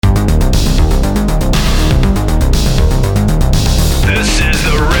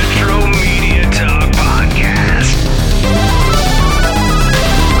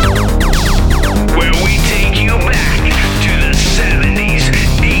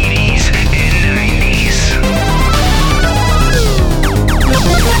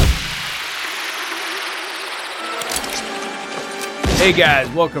Hey guys,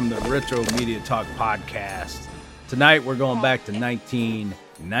 welcome to Retro Media Talk Podcast. Tonight we're going back to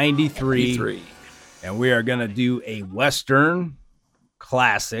 1993, and we are going to do a Western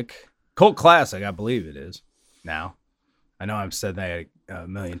classic, cult classic, I believe it is. Now, I know I've said that a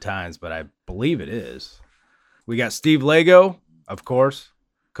million times, but I believe it is. We got Steve Lego, of course,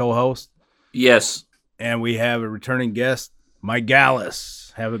 co-host. Yes. And we have a returning guest, Mike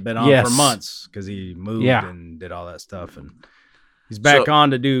Gallus. Haven't been on for months because he moved and did all that stuff, and he's back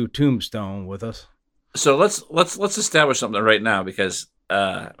on to do Tombstone with us. So let's establish something right now, because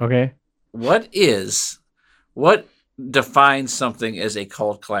okay, what defines something as a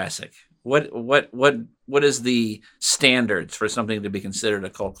cult classic? What is the standards for something to be considered a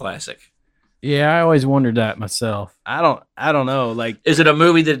cult classic? Yeah, I always wondered that myself. I don't know. Like, is it a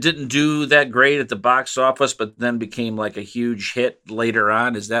movie that didn't do that great at the box office, but then became like a huge hit later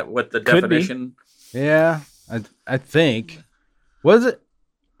on? Is that what the definition? Yeah, I think. Was it?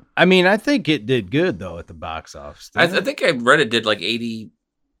 I mean, I think it did good though at the box office. I think I read it did like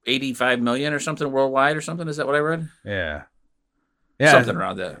 85 million or something worldwide or something. Is that what I read? Yeah, something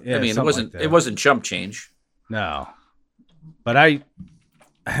around that. Yeah, I mean, it wasn't chump change. No, but I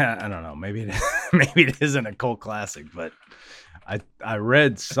don't know. Maybe it isn't a cult classic, but I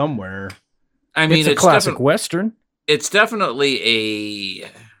read somewhere. I mean, it's a classic Western. It's definitely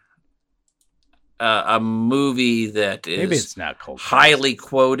a movie that is maybe it's not cult highly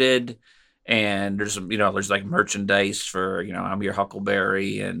quoted, and there's like merchandise for I'm your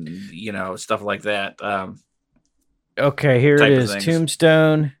Huckleberry and stuff like that. Okay, here it is.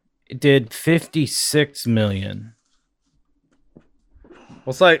 Tombstone. It did 56 million. Well,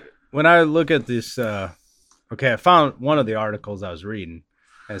 it's like when I look at this, I found one of the articles I was reading,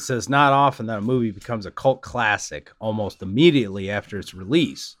 and it says not often that a movie becomes a cult classic almost immediately after its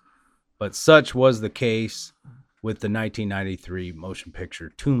release, but such was the case with the 1993 motion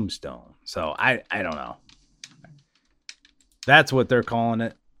picture Tombstone. So I don't know. That's what they're calling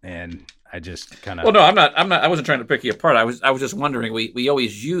it, and I just kind of. Well, no, I'm not. I wasn't trying to pick you apart. I was just wondering. We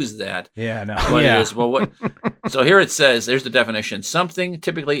always use that. Yeah, no. What it is? Well, what? So here it says. There's the definition: something,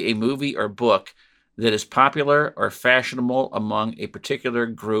 typically a movie or book, that is popular or fashionable among a particular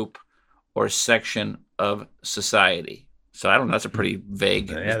group or section of society. So I don't know. That's a pretty vague.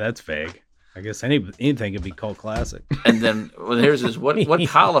 Yeah, that's vague. I guess anything could be cult classic. And then here's this. What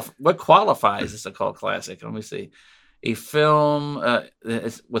qualifies as a cult classic? Let me see. A film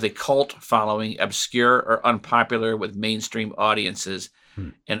with a cult following, obscure or unpopular with mainstream audiences,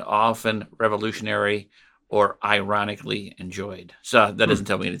 and often revolutionary or ironically enjoyed. So that doesn't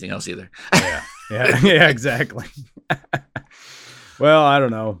tell me anything else either. Yeah, exactly. Well, I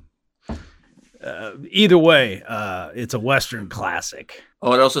don't know. Either way, it's a Western classic.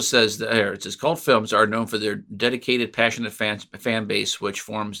 Oh, it also says that here, it says cult films are known for their dedicated, passionate fan base, which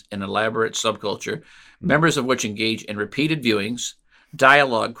forms an elaborate subculture, members of which engage in repeated viewings,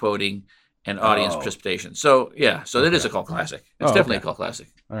 dialogue quoting, and audience participation. So, it is a cult classic. It's definitely a cult classic.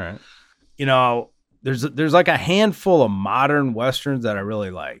 All right. There's like a handful of modern Westerns that I really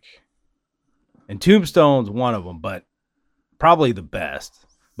like. And Tombstone's one of them, but probably the best.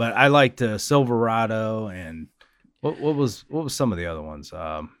 But I liked Silverado and what was some of the other ones?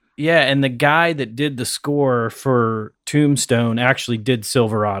 Yeah, and the guy that did the score for Tombstone actually did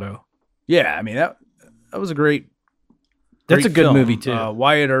Silverado. Yeah, I mean that was a great. That's a good film. movie too.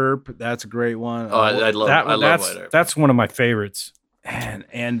 Wyatt Earp, that's a great one. Oh, I love Wyatt Earp. That's one of my favorites.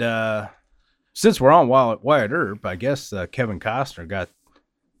 And since we're on Wyatt Earp, I guess Kevin Costner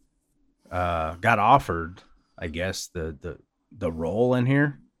got offered, I guess the role in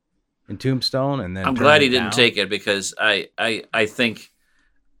here in Tombstone, and then I'm glad he didn't take it, because I think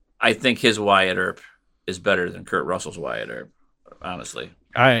his Wyatt Earp is better than Kurt Russell's Wyatt Earp. Honestly,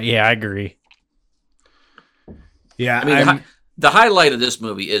 I agree. Yeah, I mean the highlight of this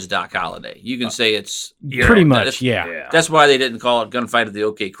movie is Doc Holliday. You can say it's pretty much. Yeah, that's why they didn't call it Gunfight at the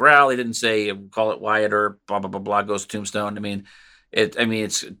OK Corral. They didn't say call it Wyatt Earp. Blah blah blah blah goes to Tombstone. I mean,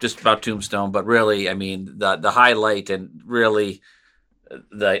 it's just about Tombstone, but really, I mean, the highlight and really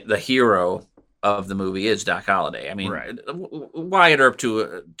the hero of the movie is Doc Holliday. I mean, right. Wyatt Earp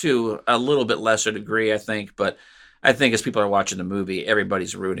to a little bit lesser degree, I think, but I think as people are watching the movie,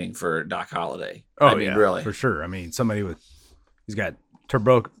 everybody's rooting for Doc Holliday. Oh, I mean, really, for sure. I mean, he's got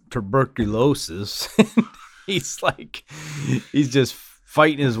tuberculosis. He's just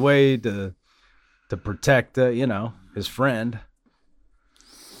fighting his way to protect, his friend.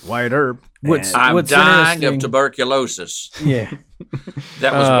 Wyatt Earp. I'm dying of tuberculosis. Yeah.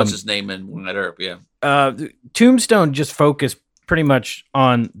 That was what's his name in Wyatt Earp, yeah. Tombstone just focused pretty much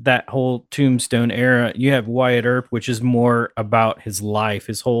on that whole Tombstone era. You have Wyatt Earp, which is more about his life,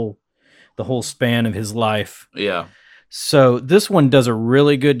 the whole span of his life. Yeah. So this one does a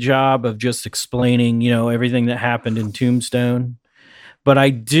really good job of just explaining, everything that happened in Tombstone. But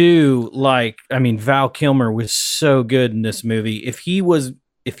I do Val Kilmer was so good in this movie. If he was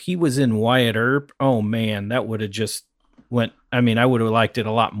in Wyatt Earp, oh man, that would have just I would have liked it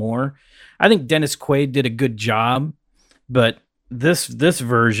a lot more. I think Dennis Quaid did a good job, but this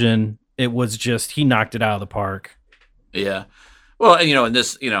version, it was just, he knocked it out of the park. Yeah. Well, and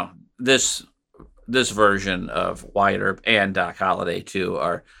this version of Wyatt Earp and Doc Holliday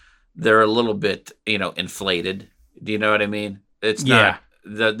too they're a little bit, inflated. Do you know what I mean? It's not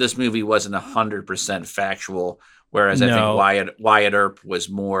this movie wasn't 100% factual, whereas I think Wyatt Earp was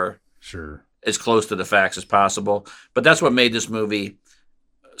more as close to the facts as possible. But that's what made this movie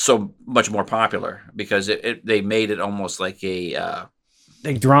so much more popular, because they made it almost like they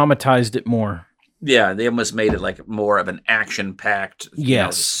dramatized it more. Yeah, they almost made it like more of an action-packed,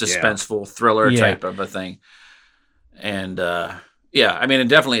 suspenseful thriller type of a thing. And and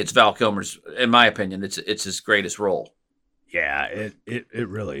definitely it's Val Kilmer's, in my opinion, it's his greatest role. Yeah, it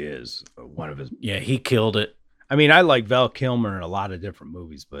really is one of his. Yeah, he killed it. I mean, I like Val Kilmer in a lot of different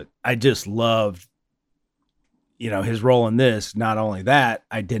movies, but I just loved, his role in this. Not only that,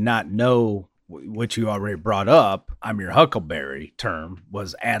 I did not know what you already brought up. I'm your Huckleberry term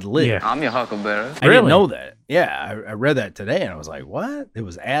was ad lib. Yeah. I'm your Huckleberry. I didn't know that. Yeah, I read that today and I was like, what? It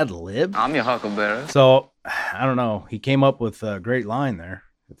was ad lib? I'm your Huckleberry. So, I don't know. He came up with a great line there,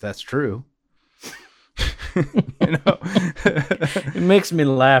 if that's true. It makes me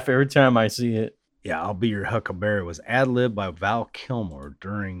laugh every time I see it. Yeah, I'll be your Huckleberry was ad lib by Val Kilmer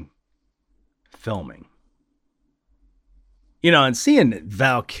during filming. And seeing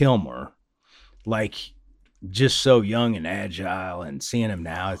Val Kilmer, like, just so young and agile, and seeing him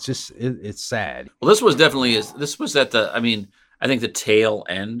now, it's just it's sad. Well, this was at the, I think the tail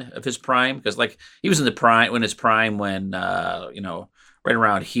end of his prime, because like he was in the prime when right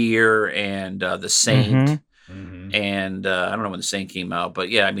around here and The Saint, and I don't know when The Saint came out,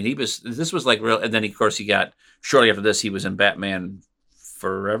 but yeah, this was like real. And then of course he got, shortly after this, he was in Batman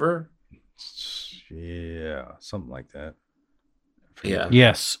Forever. Yeah, something like that. Yeah.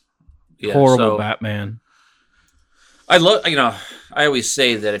 Yes. Yeah, horrible Batman. I love, I always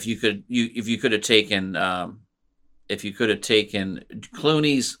say that if you could have taken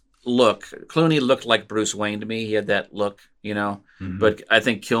Clooney's look, Clooney looked like Bruce Wayne to me. He had that look, but I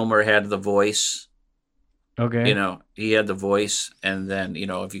think Kilmer had the voice. Okay. He had the voice, and then,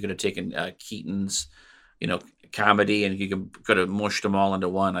 if you could have taken Keaton's, comedy, and you could have mushed them all into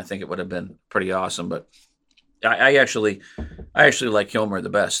one, I think it would have been pretty awesome. But I actually like Kilmer the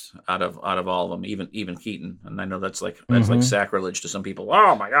best out of all of them, even Keaton. And I know that's like sacrilege to some people.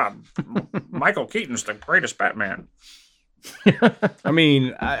 Oh my God, Michael Keaton's the greatest Batman.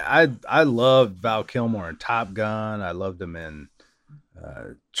 I loved Val Kilmer in Top Gun. I loved him in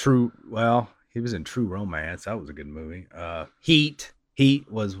he was in True Romance. That was a good movie. Heat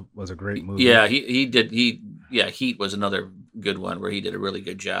was a great movie. Yeah, Heat was another good one where he did a really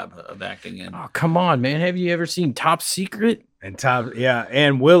good job of acting in. Oh, come on, man. Have you ever seen Top Secret?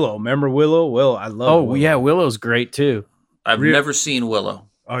 And Willow. Remember Willow? Willow, I love Willow. Yeah, Willow's great too. I've never seen Willow.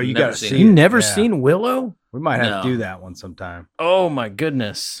 Oh, you got to see it. You've never seen Willow? We might have to do that one sometime. Oh my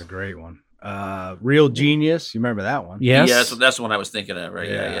goodness. It's a great one. Real Genius. You remember that one? Yes. Yeah, that's the one I was thinking of,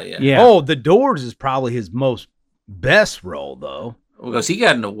 right? Yeah. Oh, The Doors is probably his best role, though. Because he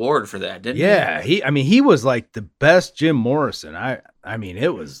got an award for that, didn't he? Yeah, he was like the best Jim Morrison.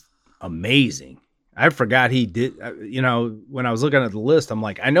 It was amazing. I forgot he did. When I was looking at the list, I'm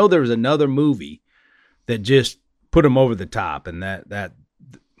like, I know there was another movie that just put him over the top, and that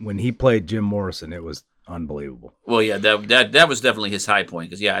when he played Jim Morrison, it was unbelievable. Well, yeah, that was definitely his high point,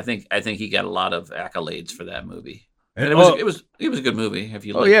 because I think he got a lot of accolades for that movie. And it was a good movie. If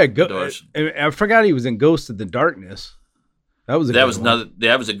you Doors. I forgot he was in Ghost of the Darkness. That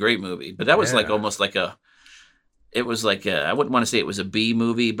was a great movie, but that was like almost like I wouldn't want to say it was a B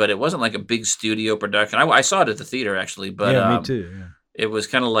movie, but it wasn't like a big studio production. I saw it at the theater actually, but me too. Yeah. It was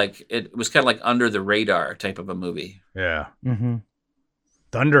kind of like under the radar type of a movie. Yeah. Mm-hmm.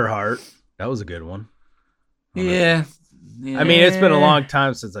 Thunderheart, that was a good one. Yeah. It's been a long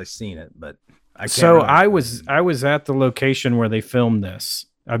time since I've seen it, but I can't. So I was at the location where they filmed this.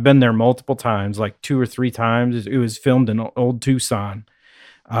 I've been there multiple times, like 2 or 3 times. It was filmed in old Tucson.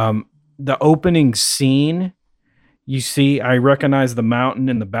 The opening scene, I recognize the mountain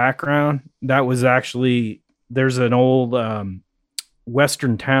in the background. That was actually, there's an old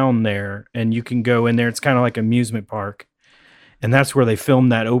Western town there, and you can go in there. It's kind of like an amusement park. and that's where they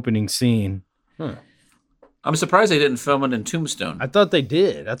filmed that opening scene. I'm surprised they didn't film it in Tombstone. I thought they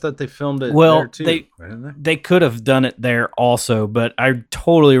did. I thought they filmed it Well, there too. Didn't they could have done it there also, but I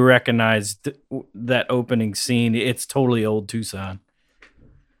totally recognized that opening scene. It's totally old Tucson.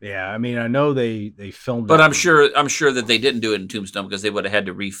 Yeah, I mean, I know they filmed But it. I'm sure that they didn't do it in Tombstone because they would have had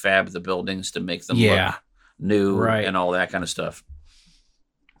to refab the buildings to make them look new and all that kind of stuff.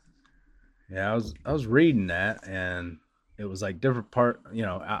 Yeah, I was reading that, and it was like different part. You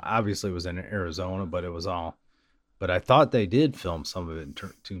know, obviously it was in Arizona, but it was all. But I thought they did film some of it in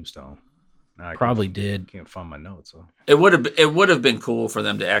Tombstone. Probably did. Can't find my notes. So. It would have been cool for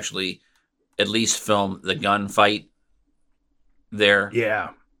them to actually at least film the gunfight there. Yeah.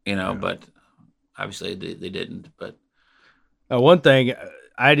 You know, but obviously they didn't. But one thing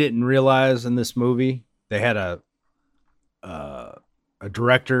I didn't realize in this movie, they had a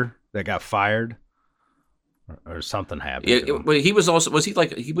director that got fired or something happened. Yeah, but he was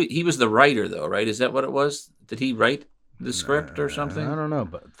he was the writer though, right? Is that what it was? Did he write the script or something? I don't know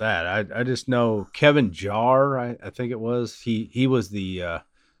about that. I just know Kevin Jarre, I think it was. He was the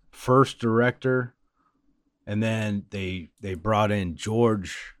first director. And then they brought in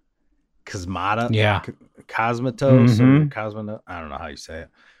George Cosmatos. Yeah. Cosmatos or Cosmatos. I don't know how you say it.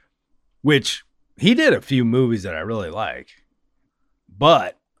 Which he did a few movies that I really like.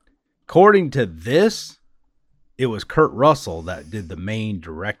 But according to this, it was Kurt Russell that did the main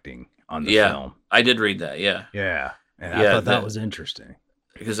directing on the film. I did read that, yeah. Yeah. And I thought that was interesting.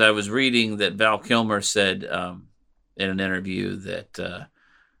 Because I was reading that Val Kilmer said in an interview that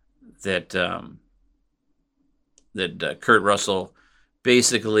Kurt Russell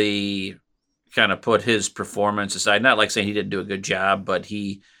basically kind of put his performance aside. Not like saying he didn't do a good job, but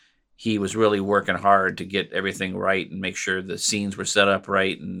he was really working hard to get everything right and make sure the scenes were set up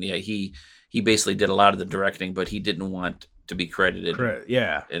right. And he basically did a lot of the directing, but he didn't want to be credited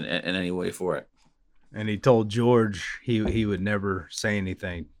in any way for it. And he told George he would never say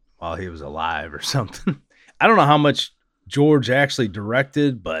anything while he was alive or something. I don't know how much George actually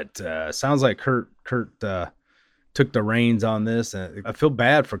directed, but sounds like Kurt took the reins on this, and I feel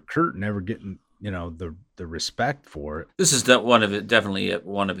bad for Kurt never getting, the respect for it. This is definitely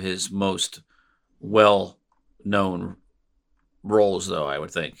one of his most well-known roles, though, I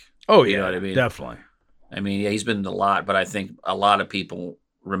would think. Oh, yeah, you know what I mean? Definitely. I mean, he's been in a lot, but I think a lot of people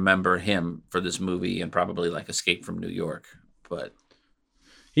remember him for this movie and probably like Escape from New York. But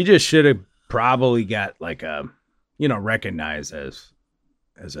he just should have probably got like recognized as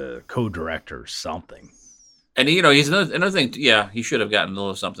a co-director or something. And he's another thing. Yeah, he should have gotten a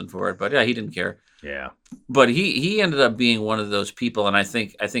little something for it, but yeah, he didn't care. Yeah, but he ended up being one of those people, and I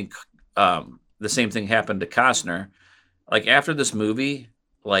think the same thing happened to Costner. Like after this movie,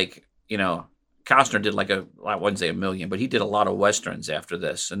 Costner did I wouldn't say a million, but he did a lot of westerns after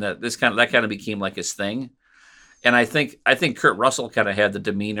this, and that kind of became like his thing. And I think Kurt Russell kind of had the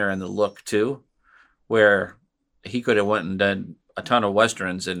demeanor and the look too, where he could have went and done a ton of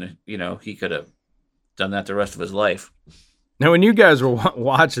westerns, and he could have done that the rest of his life. Now, when you guys were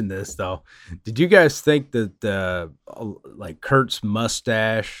watching this, though, did you guys think that Kurt's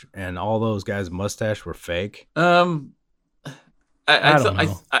mustache and all those guys' mustache were fake? I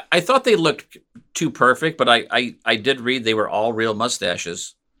thought they looked too perfect, but I did read they were all real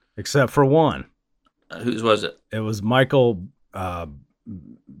mustaches, except for one. Whose was it? It was Michael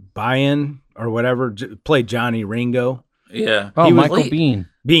Biehn or whatever played Johnny Ringo. Yeah. Oh, Michael Biehn.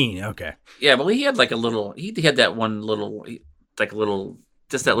 Biehn, okay. Yeah, well, he had he had that one little,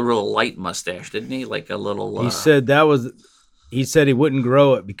 just that little light mustache, didn't he? Like a little. He said he said he wouldn't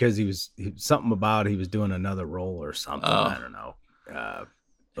grow it because he was doing another role or something. I don't know.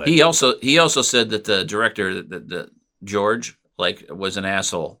 But he also said that the director, that George, was an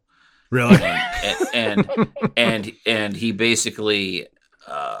asshole. Really? And he basically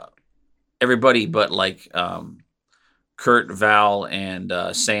everybody but Kurt, Val, and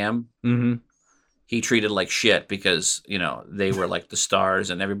Sam. Mm-hmm. He treated like shit because they were like the stars,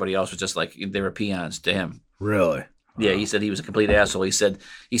 and everybody else was just like they were peons to him. Really? Yeah, he said he was a complete asshole. He said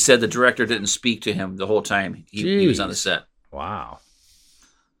the director didn't speak to him the whole time he was on the set. Wow.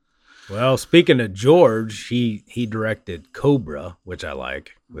 Well, speaking of George, he directed Cobra, which I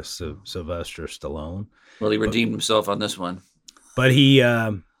like, with Sylvester Stallone. Well, he redeemed himself on this one. But he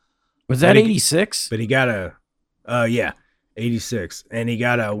was that 86? But he got 86, and he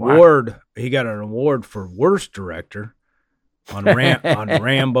got an award. Wow. He got an award for worst director on on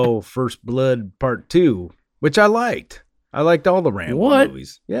Rambo: First Blood Part 2, which I liked. I liked all the Rambo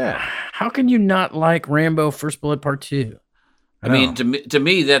movies. Yeah. How can you not like Rambo: First Blood Part 2? I mean, to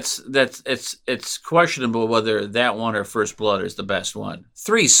me, that's it's questionable whether that one or First Blood is the best one.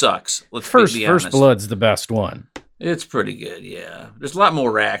 3 sucks. Let's be honest. First Blood's the best one. It's pretty good, yeah. There's a lot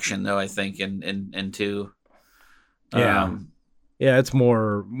more action though, I think, in 2. Yeah, yeah, it's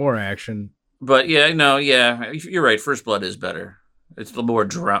more action. But yeah, no, yeah, you're right. First Blood is better. It's the more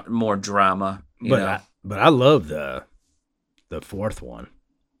drama. But I love the 4th one.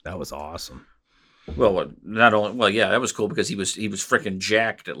 That was awesome. Well, yeah, that was cool because he was freaking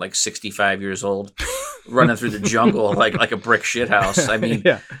jacked at like 65 years old, running through the jungle like a brick shithouse. I mean,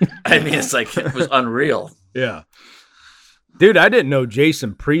 yeah. It's like it was unreal. Yeah, dude, I didn't know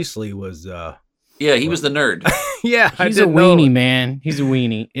Jason Priestley was. Yeah, he was the nerd. Yeah, he's a weenie, man. He's a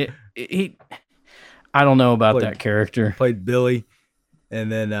weenie. I don't know about that character. Played Billy,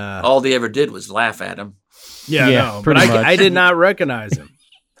 and then all they ever did was laugh at him. Yeah, no, but I did not recognize him.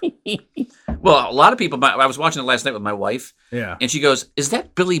 Well, a lot of people. I was watching it last night with my wife. Yeah, and she goes, "Is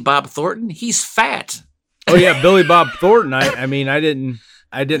that Billy Bob Thornton? He's fat." Oh yeah, Billy Bob Thornton. I mean, I didn't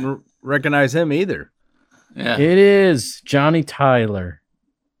recognize him either. Yeah, it is Johnny Tyler,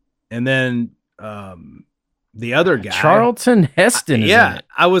 and then the other guy, Charlton Heston. Yeah,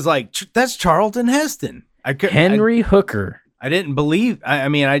 I was like, that's Charlton Heston. Henry Hooker. I didn't believe. I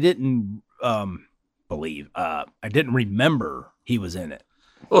mean, I didn't believe. I didn't remember he was in it.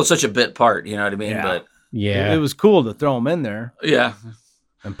 Well, it's such a bit part, you know what I mean? Yeah. But yeah, it was cool to throw him in there. Yeah,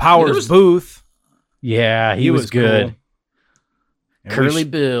 and Powers Booth. Yeah, he was good. Cool. Curly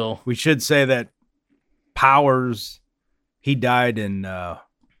Bill. We should say that Powers, he died in.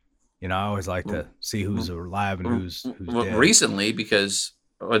 You know, I always like to see who's alive and who's dead. Recently, because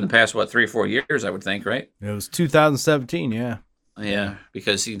in the past 3 or 4 years, I would think, right? It was 2017. Yeah. Yeah,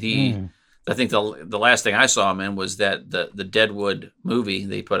 because he I think the last thing I saw him in was that the Deadwood movie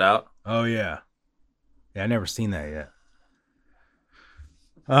they put out. Oh yeah, I never seen that yet.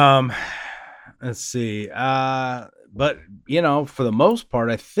 Let's see. But you know, for the most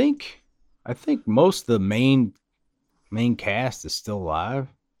part, I think most of the main cast is still alive.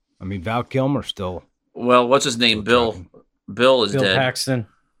 I mean, Val Kilmer still. Well, what's his name? Bill is dead. Bill Paxton.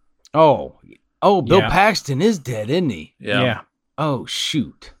 Oh, Bill Paxton is dead, isn't he? Yeah. Oh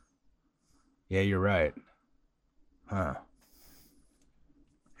shoot. Yeah, you're right. Huh.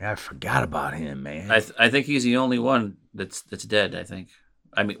 Yeah, I forgot about him, man. I think he's the only one that's dead. I think.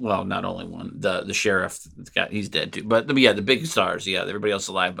 I mean, well, not only one. The sheriff, he's dead too. But yeah, the big stars. Yeah, everybody else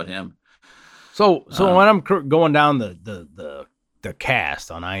alive but him. So when I'm going down the cast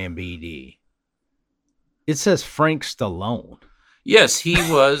on IMDb, it says Frank Stallone. Yes, he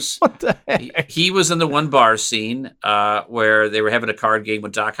was. What the heck? He was in the one bar scene where they were having a card game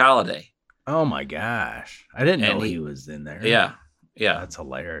with Doc Holliday. Oh my gosh! I didn't know he was in there. Yeah, that's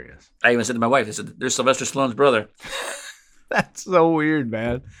hilarious. I even said to my wife, I said, "There's Sylvester Stallone's brother." That's so weird,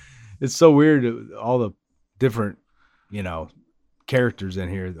 man. It's so weird. All the different, characters in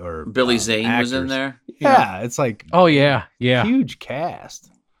here. Or Billy Zane was in there. Yeah, it's like huge cast.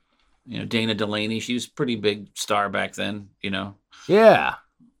 Dana Delaney. She was a pretty big star back then. Yeah,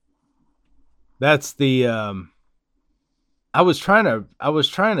 that's the. I was trying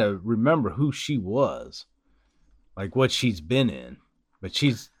to remember who she was, like what she's been in, but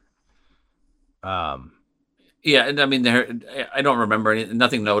she's. Yeah, and I mean, I don't remember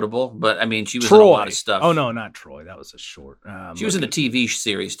nothing notable, but I mean, she was Troy. in a lot of stuff. Oh no, not Troy. That was a short. She was in a TV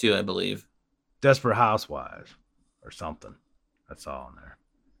series too, I believe. Desperate Housewives, or something. That's all in there.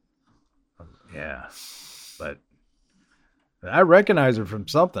 Yeah, but I recognize her from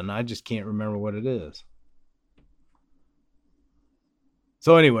something. I just can't remember what it is.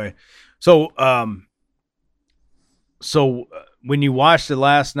 So anyway, when you watched it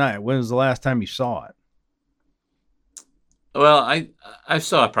last night, when was the last time you saw it? Well, I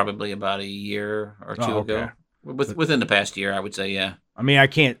saw it probably about a year or two ago. Within the past year, I would say, yeah. I mean,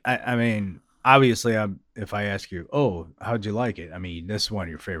 I mean, obviously, if I ask you, how'd you like it? I mean, this is one of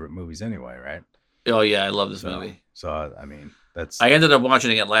your favorite movies anyway, right? Oh yeah, I love this movie. So I mean, I ended up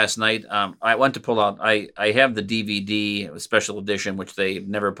watching it last night. I went to pull out. I have the DVD special edition, which they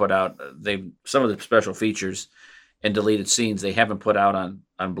never put out. Some of the special features and deleted scenes they haven't put out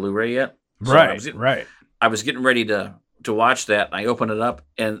on Blu-ray yet. So right. I was getting ready to watch that. And I opened it up,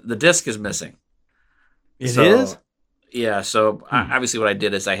 and the disc is missing. It is? Yeah. So obviously, what I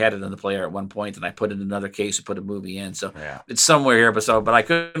did is I had it in the player at one point, and I put it in another case and put a movie in. So it's somewhere here, but I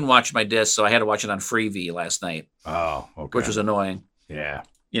couldn't watch my disc, so I had to watch it on Freevee last night. Oh, okay. Which was annoying. Yeah.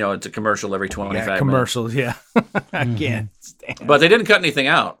 It's a commercial every 25 minutes. Commercials, yeah. I can't stand it. But they didn't cut anything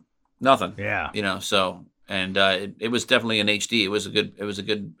out. Nothing. Yeah. So and it was definitely in HD. It was a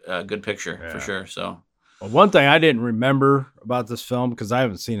good picture for sure. So Well, one thing I didn't remember about this film, because I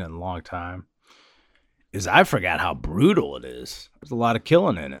haven't seen it in a long time, is I forgot how brutal it is. There's a lot of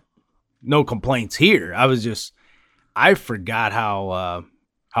killing in it. No complaints here. I forgot how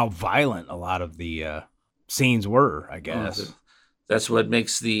violent a lot of the scenes were, I guess. That's what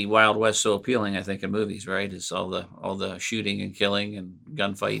makes the Wild West so appealing, I think, in movies, right? Is all the shooting and killing and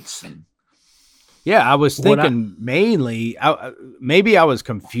gunfights and. Yeah, I was thinking mainly. Maybe I was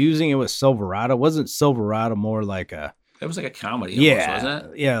confusing it with Silverado. Wasn't Silverado more like a? It was like a comedy, yeah,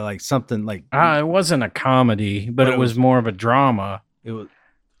 wasn't it? Yeah, like something like. It wasn't a comedy, but it was more of a drama. It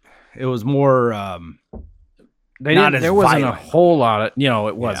was more. There wasn't a whole lot of.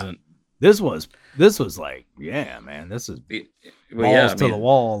 It wasn't. This was like, yeah, man, this is balls to the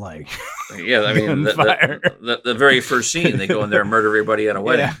wall, like. Yeah, I mean, the very first scene, they go in there and murder everybody at a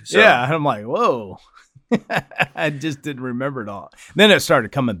wedding. Yeah, so. yeah. I'm like, whoa. I just didn't remember it all. Then it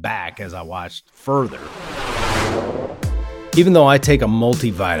started coming back as I watched further. Even though I take a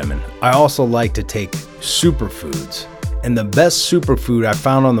multivitamin, I also like to take superfoods. And the best superfood I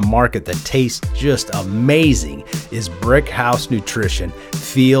found on the market that tastes just amazing is Brick House Nutrition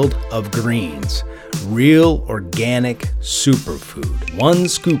Field of Greens. Real organic superfood. 1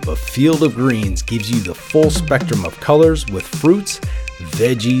 scoop of Field of Greens gives you the full spectrum of colors with fruits,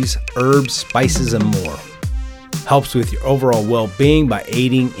 veggies, herbs, spices, and more. Helps with your overall well-being by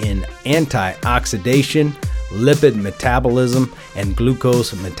aiding in antioxidation, lipid metabolism, and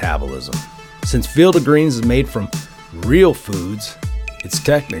glucose metabolism. Since Field of Greens is made from real foods, it's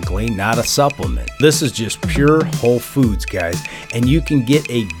technically not a supplement. This is just pure whole foods, guys, and you can get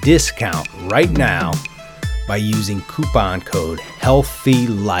a discount right now by using coupon code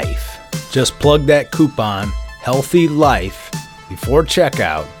HEALTHYLIFE. Just plug that coupon HEALTHYLIFE before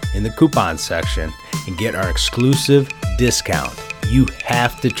checkout in the coupon section and get our exclusive discount. You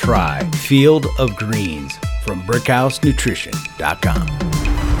have to try Field of Greens from BrickHouseNutrition.com.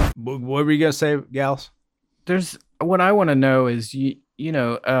 What were you gonna say, gals? What I want to know is the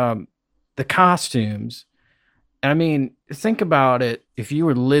costumes. I mean, think about it. If you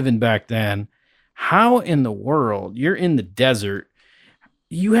were living back then, how in the world, you're in the desert,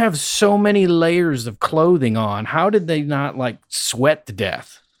 you have so many layers of clothing on. How did they not sweat to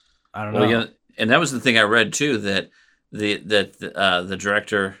death? I don't know. Yeah, and that was the thing I read too, that the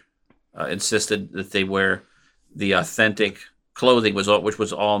director insisted that they wear the authentic clothing which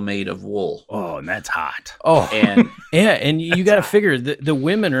was all made of wool. Oh, and that's hot. Oh, and yeah, and you got to figure the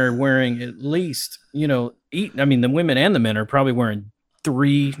women are wearing at least, the women and the men are probably wearing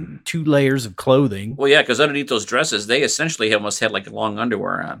 2 layers of clothing. Well, yeah, because underneath those dresses, they essentially almost had long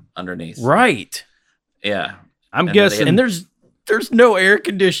underwear on underneath. Right. Yeah. I'm guessing. And there's no air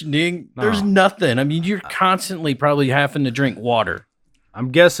conditioning. No. There's nothing. I mean, you're constantly probably having to drink water.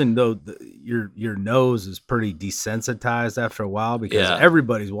 I'm guessing though your nose is pretty desensitized after a while because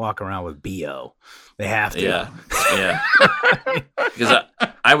everybody's walking around with BO. They have to. Yeah. Because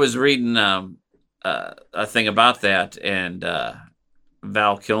I was reading a thing about that, and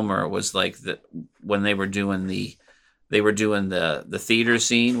Val Kilmer was like when they were doing the theater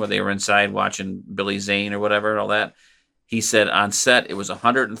scene where they were inside watching Billy Zane or whatever, all that. He said on set it was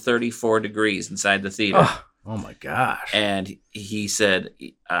 134 degrees inside the theater. Oh my gosh! And he said,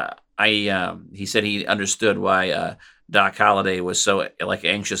 he said he understood why Doc Holliday was so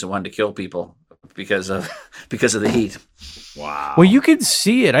anxious and wanted to kill people because of the heat. Wow. Well, you could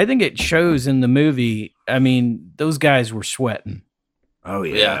see it. I think it shows in the movie. I mean, those guys were sweating. Oh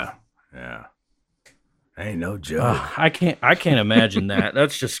yeah. Ain't no joke. I can't imagine that.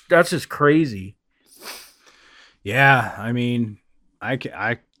 That's just crazy. Yeah, I mean, I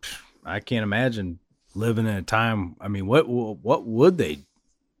can't imagine living in a time. I mean, what would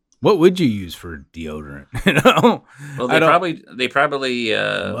you use for deodorant? Well, they probably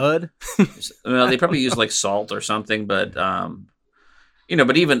mud. Well, they probably use salt or something, but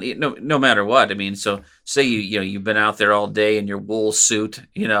but even no matter what, I mean, so say you've been out there all day in your wool suit,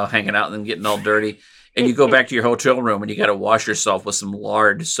 hanging out and then getting all dirty. And you go back to your hotel room and you got to wash yourself with some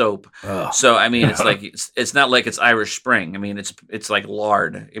lard soap. Oh. So I mean, it's not like it's Irish Spring. I mean, it's like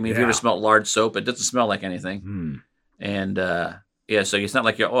lard. I mean, if you ever smelled lard soap, it doesn't smell like anything. And so it's not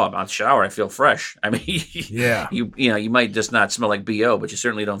like I'm out the shower, I feel fresh. I mean, you might just not smell like BO, but you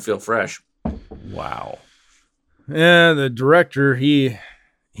certainly don't feel fresh. Wow. Yeah, the director he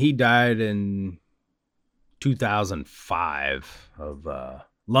died in 2005 of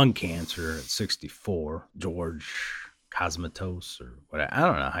lung cancer at 64. George Cosmatos or what? I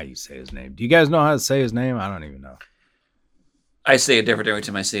don't know how you say his name. Do you guys know how to say his name? I don't even know. I say it different every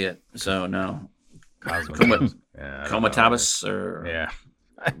time I see it. So no. Cosmatos. Comatabas or yeah.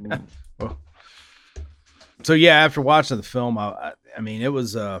 So yeah, after watching the film, I mean, it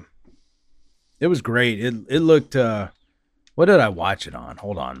was great. It looked. What did I watch it on?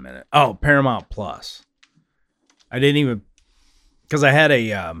 Hold on a minute. Oh, Paramount Plus. I didn't even because I had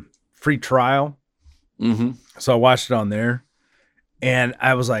a free trial, so I watched it on there, and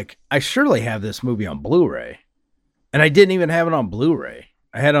I was like, I surely have this movie on Blu-ray, and I didn't even have it on Blu-ray.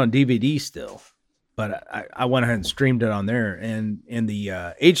 I had it on DVD still, but I went ahead and streamed it on there, and the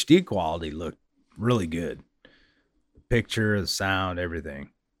HD quality looked really good. The picture, the sound,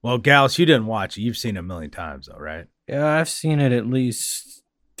 everything. Well, Gallus, you didn't watch it. You've seen it a million times, though, right? Yeah, I've seen it at least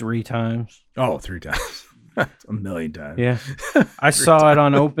 3 times. Oh, 3 times. A million times. Yeah. I saw it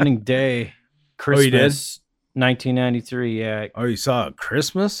on opening day, Christmas, Oh, you did? 1993. Yeah. Oh, you saw it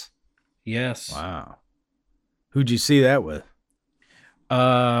Christmas? Yes. Wow. Who'd you see that with?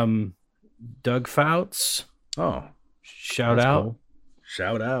 Doug Fouts. Oh, Shout that's out. cool.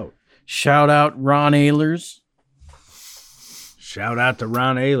 Shout out. Shout out Ron Ehlers. Shout out to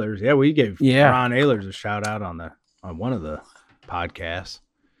Ron Ehlers. Yeah, we gave Ron Ehlers a shout out on one of the podcasts.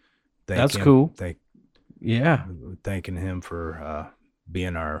 That's cool. Thanking him for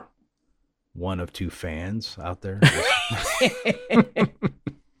being our one of 2 fans out there.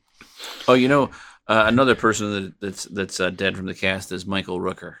 Oh, another person that's dead from the cast is Michael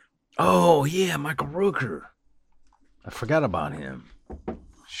Rooker. Oh yeah, Michael Rooker. I forgot about him.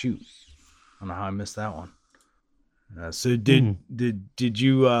 Shoot, I don't know how I missed that one. So did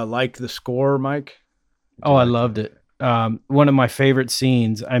you like the score, Mike? I loved it. One of my favorite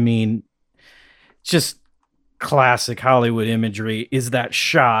scenes. I mean, just classic Hollywood imagery is that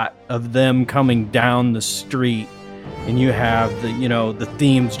shot of them coming down the street, and you have the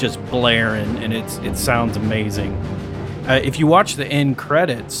themes just blaring, and it sounds amazing. If you watch the end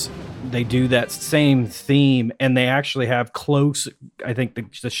credits, they do that same theme, and they actually have close. I think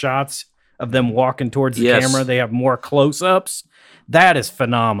the shots of them walking towards the camera, they have more close-ups. That is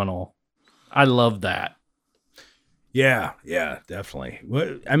phenomenal. I love that. Yeah, definitely.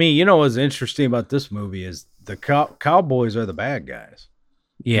 I mean, what's interesting about this movie is the cowboys are the bad guys.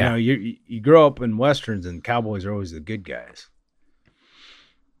 Yeah. You grow up in Westerns and cowboys are always the good guys.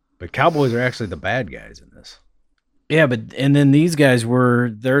 But cowboys are actually the bad guys in this. Yeah, and then these guys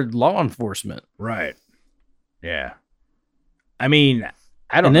they're law enforcement. Right. Yeah. I mean,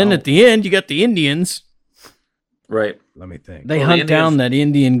 I don't and know. then at the end, you got the Indians. Right. Let me think. They hunt down that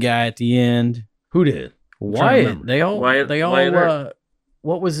Indian guy at the end. Who did? Wyatt. They all. Wyatt.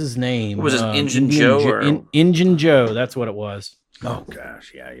 What was his name? What was his Injun Joe? Injun Joe. That's what it was. Oh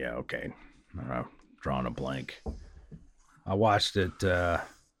gosh, yeah, okay. I'm drawing a blank. I watched it a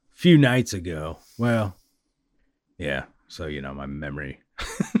few nights ago. Well, yeah. So my memory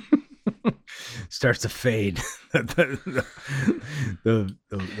starts to fade the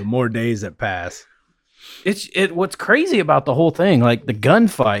more days that pass. What's crazy about the whole thing, like the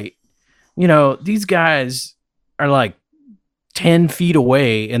gunfight, these guys are like 10 feet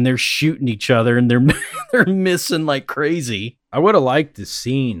away and they're shooting each other and they're missing like crazy. I would have liked to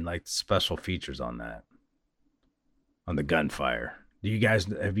seen like special features on that, on the gunfire.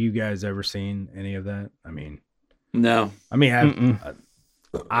 Have you guys ever seen any of that? I mean, no. I mean,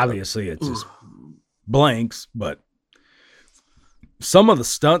 obviously it's just blanks, but some of the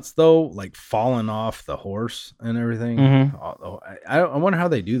stunts though, like falling off the horse and everything. I wonder how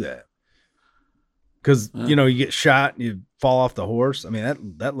they do that. Because you get shot and you fall off the horse. I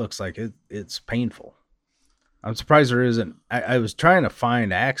mean, that looks like it's painful. I'm surprised there isn't. I was trying to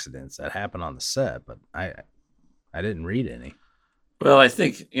find accidents that happen on the set, but I didn't read any. Well, I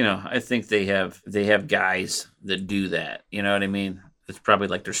think they have guys that do that. You know what I mean? It's probably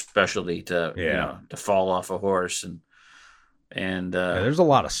like their specialty to to fall off a horse and there's a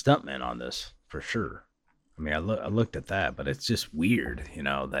lot of stuntmen on this for sure. I mean, I looked at that, but it's just weird,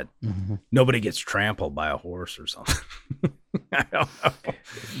 that nobody gets trampled by a horse or something. I don't know.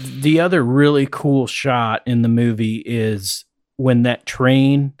 The other really cool shot in the movie is when they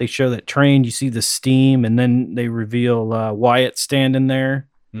show that train, you see the steam, and then they reveal Wyatt standing there.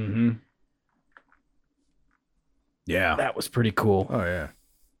 Mm-hmm. Yeah. That was pretty cool. Oh, yeah.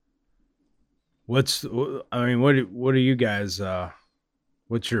 What are you guys,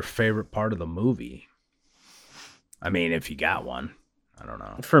 what's your favorite part of the movie? I mean, if you got one, I don't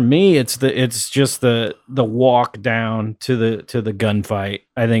know. For me, it's just the walk down to the gunfight.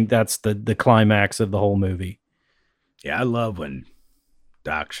 I think that's the climax of the whole movie. Yeah, I love when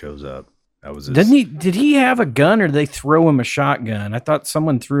Doc shows up. That was Did he have a gun, or did they throw him a shotgun? I thought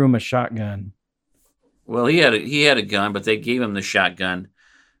someone threw him a shotgun. Well, he had a gun, but they gave him the shotgun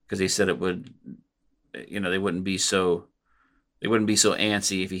because they said it would, they wouldn't be so they wouldn't be so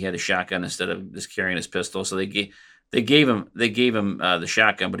antsy if he had a shotgun instead of just carrying his pistol. So they gave him the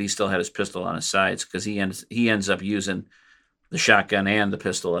shotgun, but he still had his pistol on his sides because he ends up using the shotgun and the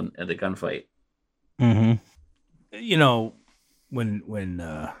pistol in the gunfight. Mm-hmm. You know,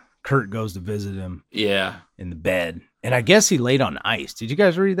 when Kurt goes to visit him, in the bed, and I guess he laid on ice. Did you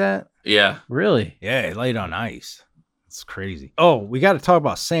guys read that? Yeah, really? Yeah, he laid on ice. It's crazy. Oh, we got to talk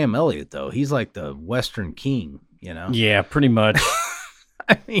about Sam Elliott though. He's like the Western king, you know? Yeah, pretty much.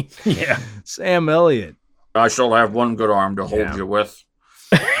 I mean, yeah, Sam Elliott. I shall have one good arm to hold you with.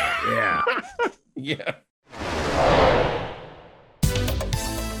 Yeah. Yeah.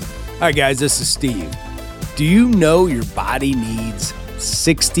 Hi guys, this is Steve. Do you know your body needs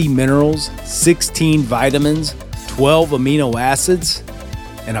 60 minerals, 16 vitamins, 12 amino acids,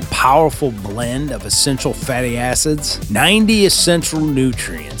 and a powerful blend of essential fatty acids? 90 essential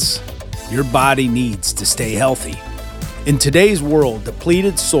nutrients your body needs to stay healthy. In today's world,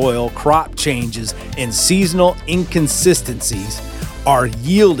 depleted soil, crop changes, and seasonal inconsistencies are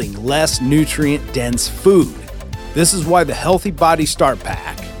yielding less nutrient-dense food. This is why the Healthy Body Start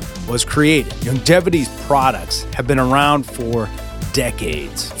Pack was created. Longevity's products have been around for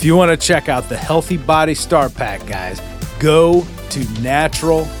decades. If you want to check out the Healthy Body Start Pack, guys, go to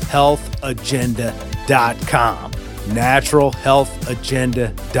naturalhealthagenda.com.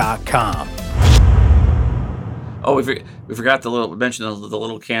 naturalhealthagenda.com. Oh, we forgot to mention the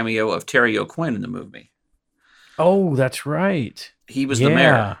little cameo of Terry O'Quinn in the movie. Oh, that's right. He was the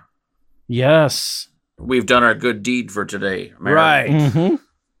mayor. Yes. We've done our good deed for today, Mayor. Right. Mm-hmm.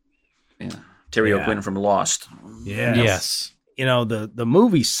 Yeah. Terry O'Quinn from Lost. Yeah. Yes. You know, the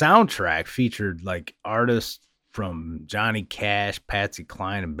movie soundtrack featured like artists from Johnny Cash, Patsy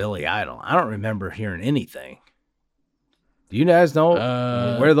Cline, and Billy Idol. I don't remember hearing anything. Do you guys know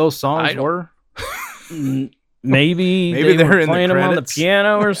where those songs were? Maybe they were were playing in the them on the credits.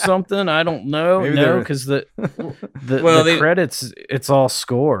 piano or something. I don't know. Maybe No, because the credits, it's all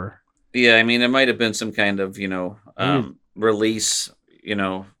score. Yeah, I mean, it might have been some kind of, release,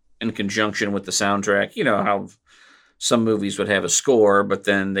 in conjunction with the soundtrack. You know how some movies would have a score, but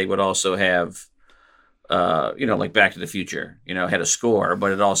then they would also have, like Back to the Future, had a score,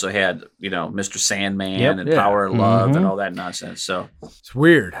 but it also had, Mr. Sandman and Power of Love and all that nonsense. So it's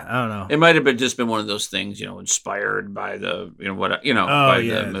weird. I don't know. It might have just been one of those things, inspired by the,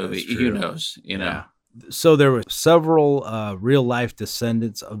 the movie. Who knows, Yeah. So there were several real life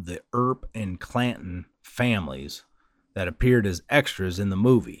descendants of the Earp and Clanton families that appeared as extras in the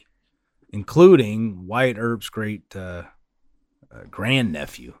movie, including Wyatt Earp's great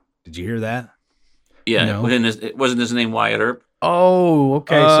grandnephew. Did you hear that? Yeah, No. Wasn't his name Wyatt Earp? Oh,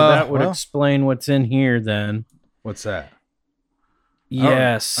 okay. So that would explain what's in here then. What's that?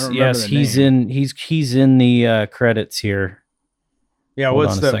 Yes, I don't remember yes. the He's name. in the credits here. Yeah, Hold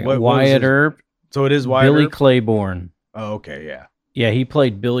what's on a that? second. What was Wyatt his- Earp, So it is Wyatt Billy Earp? Claiborne. Oh, okay, yeah. Yeah, he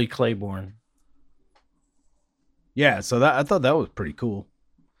played Billy Claiborne. Yeah, so I thought that was pretty cool.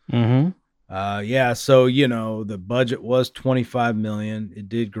 Mm-hmm. Yeah, so the budget was $25 million. It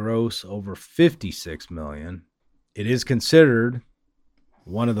did gross over $56 million. It is considered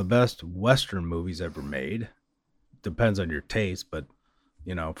one of the best Western movies ever made. Depends on your taste, but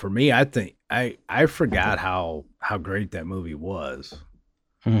for me, I think I forgot how great that movie was.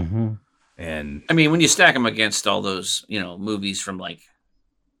 Mm-hmm. And I mean, when you stack them against all those, movies from like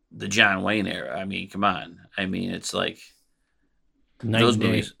the John Wayne era, I mean, come on. I mean, it's like those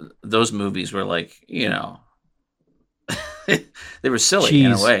movies were like, they were silly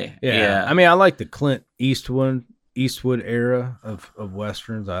in a way. Yeah. I mean, I like the Clint Eastwood era of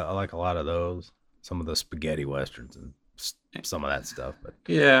Westerns. I like a lot of those. Some of the spaghetti Westerns and some of that stuff. But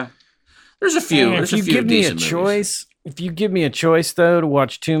yeah, there's a few. If you give me a choice, though, to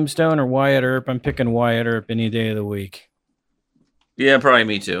watch Tombstone or Wyatt Earp, I'm picking Wyatt Earp any day of the week. Yeah, probably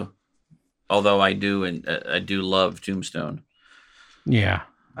me too. Although I do love Tombstone. Yeah.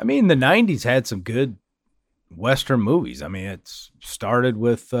 I mean, the 90s had some good Western movies. I mean, it started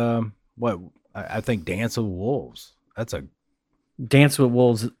with I think Dance of Wolves. Dance with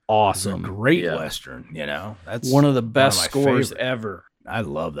Wolves is It's a awesome. great Western, That's One of the best my scores favorite. ever. I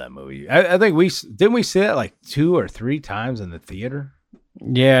love that movie. I think we see it like 2 or 3 times in the theater?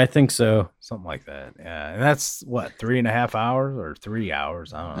 Yeah, I think so. Something like that. Yeah. And that's what, 3.5 hours or 3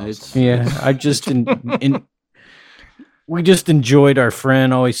 hours? I don't know. Yeah, I just we just enjoyed our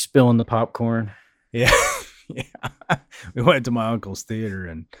friend always spilling the popcorn. Yeah. Yeah. We went to my uncle's theater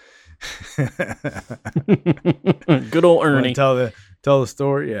and Good old Ernie. Tell the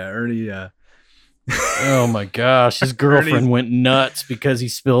story. Yeah, Ernie. Oh my gosh, his girlfriend went nuts because he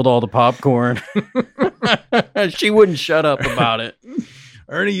spilled all the popcorn. She wouldn't shut up about it.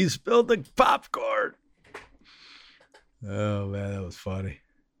 Ernie, you spilled the popcorn. Oh man, that was funny.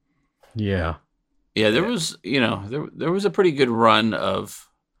 Yeah. Yeah, there was, there was a pretty good run of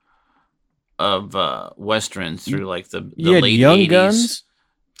westerns through like the You had late Young 80s Guns.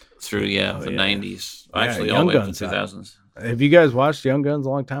 through the 90s. Yeah, Actually, all Young the way up to Guns, 2000s. Have you guys watched Young Guns a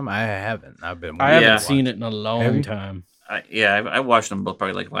long time? I haven't. I waiting haven't to seen watch it in a Have long you? time. I watched them both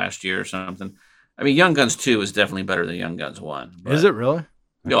probably like last year or something. I mean, Young Guns 2 is definitely better than Young Guns 1. But, Is it really?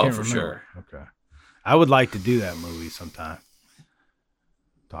 I Oh, can't for remember. sure. Okay. I would like to do that movie sometime.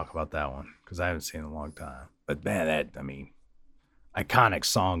 Talk about that one because I haven't seen it in a long time. But man, iconic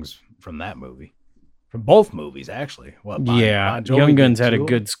songs from that movie, from both movies actually. Bon Jovi Young did Guns had a two?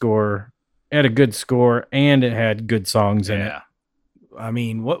 good score. It had a good score, and it had good songs in it. Yeah. I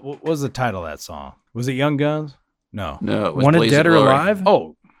mean, what was the title of that song? Was it Young Guns? No. No, it was Wanted Blaze Dead of or Glory. Alive?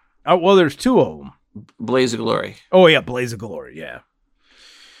 Oh, well, there's two of them. Blaze of Glory. Oh yeah, Blaze of Glory. Yeah.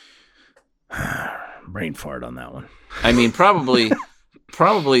 Brain fart on that one. I mean, probably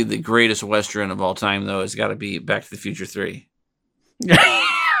the greatest Western of all time, though, has got to be Back to the Future 3.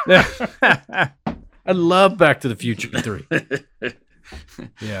 I love Back to the Future 3.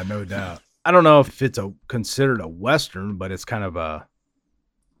 Yeah, no doubt. I don't know if it's considered a Western, but it's kind of a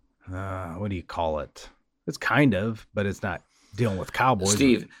what do you call it? It's kind of, but it's not dealing with cowboys.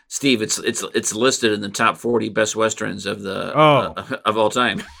 Steve, it's listed in the top 40 best Westerns of the of all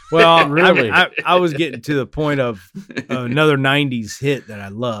time. Well, Really? I was getting to the point of another '90s hit that I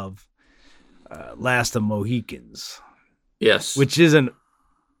love, "Last of Mohicans," Yes, which isn't.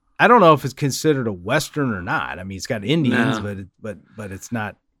 I don't know if it's considered a Western or not. I mean, it's got Indians, but it's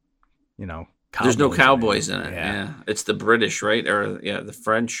not. there's no cowboys cowboys in it. Yeah. It's the British, right? Or the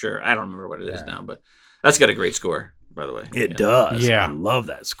French, or I don't remember what it is now, but that's got a great score, by the way. It does. Yeah. I love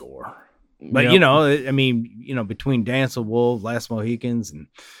that score. But Yep. between Dance of Wolves, Last Mohicans, and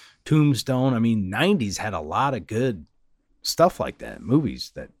Tombstone, 90s had a lot of good stuff like that.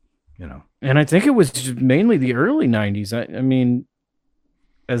 Movies that, And I think it was just mainly the early 90s. I mean,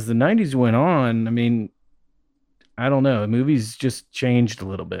 as the 90s went on, I don't know. Movies just changed a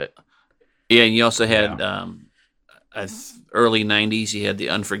little bit. Yeah, and you also had early 90s, you had The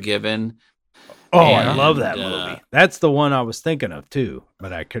Unforgiven. Oh, I And, love that movie. That's the one I was thinking of too,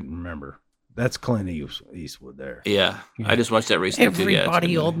 but I couldn't remember. That's Clint Eastwood there. Yeah, I just watched that recently too. Yeah, it's a good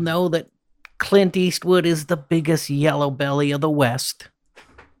Everybody will movie. know that Clint Eastwood is the biggest yellow belly of the West.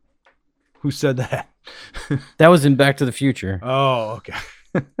 Who said that? That was in Back to the Future. Oh, okay.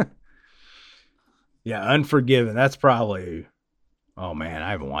 Yeah, Unforgiven. That's probably. Oh man,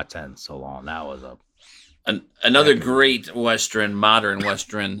 I haven't watched that in so long. That was Another great Western, modern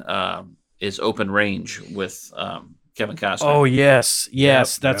Western, is Open Range with Kevin Costner. Oh, yes.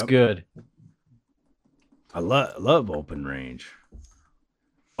 Yes, Yep, that's yep. good. I love Open Range.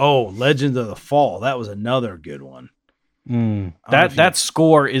 Oh, Legends of the Fall. That was another good one. I don't know if That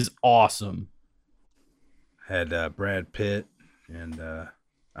score is awesome. Had Brad Pitt and I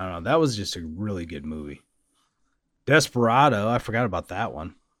don't know. That was just a really good movie. Desperado. I forgot about that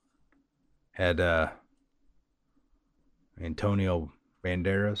one. Had Antonio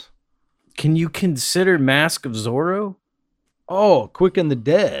Banderas. Can you consider Mask of Zorro? Oh, Quick and the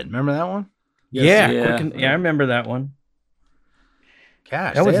Dead. Remember that one? Yeah, Yeah. I remember that one.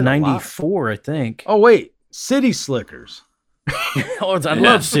 Gosh, That they was had a lot. 94, I think. Oh wait, City Slickers. I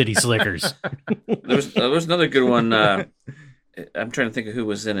love City Slickers. There was another good one. I'm trying to think of who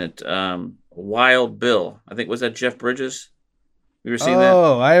was in it. Wild Bill. I think, was that Jeff Bridges? You ever seen that?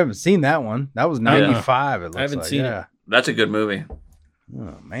 Oh, I haven't seen that one. That was 95. It looks haven't like. seen it. Yeah. That's a good movie.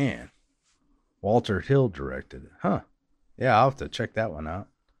 Oh man, Walter Hill directed it. Huh? Yeah, I'll have to check that one out.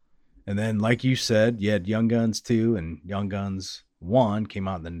 And then, like you said, you had Young Guns 2 and Young Guns 1 came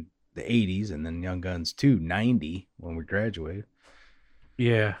out in the 80s, and then Young Guns 2, 90 when we graduated.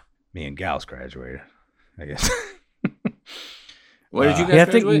 Yeah. Me and Gals graduated, I guess. What did you guys Yeah, I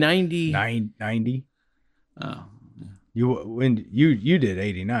think graduate? 90. 90. Oh, You did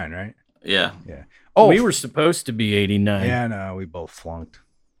 89, right? yeah. Yeah. Oh, We were supposed to be 89. Yeah, no, we both flunked.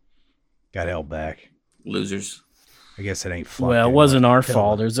 Got held back. Losers. I guess it ain't flunked. Well, it anymore. wasn't our Held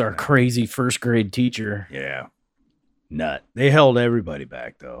fault. it. It was our crazy first grade teacher. Yeah. Nut. They held everybody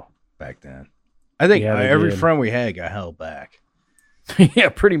back, though, back then. I think Yeah, they every did. friend we had got held back. Yeah,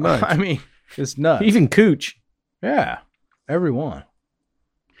 pretty much. I mean, it's nuts. Even Cooch. Yeah. Everyone.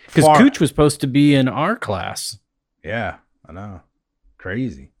 Because Far- Cooch was supposed to be in our class. Yeah, I know.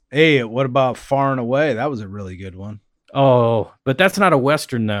 Crazy. Hey, what about Far and Away? That was a really good one. Oh, but that's not a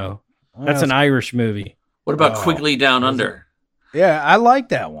Western, though. That's an Irish movie. What about Oh, Quigley Down was Under? Yeah, I like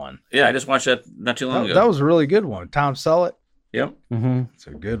that one. Yeah, I just watched that not too long ago. That was a really good one. Tom Selleck. Yep. Mm-hmm. It's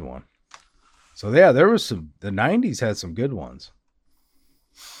a good one. So yeah, there was the 90s had some good ones.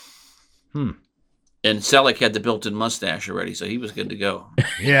 And Selleck had the built-in mustache already, so he was good to go.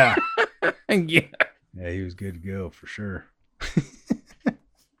 Yeah. Yeah. Yeah, he was good to go for sure.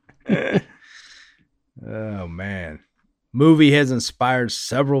 Oh man. Movie has inspired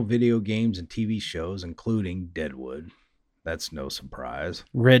several video games and TV shows, including Deadwood. That's no surprise.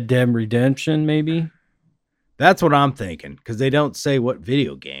 Red Dead Redemption, maybe? That's what I'm thinking, because they don't say what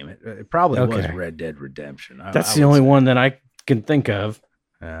video game. It probably was Okay. Red Dead Redemption. That's I the would only say. one that I can think of.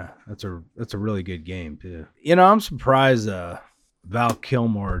 Yeah, that's a really good game too. You know, I'm surprised Val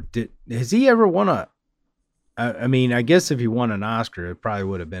Kilmer has he ever won a I mean, I guess if he won an Oscar, it probably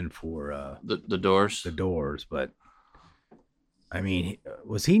would have been for The Doors. The Doors, but I mean,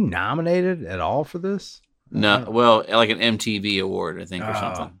 was he nominated at all for this? No, well, like an MTV award, I think, or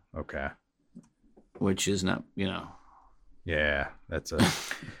something, Okay. which is not, Yeah, that's a I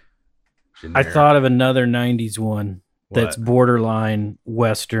generic. thought of another 90s one that's What? borderline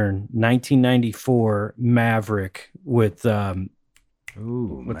Western. 1994 Maverick with, Ooh,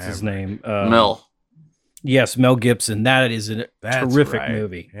 what's his Maverick. name? Mel. Yes, Mel Gibson. That is a That's terrific right.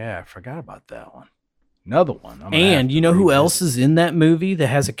 movie. Yeah, I forgot about that one. Another one. I'm gonna have And to you know who revisit. else is in that movie that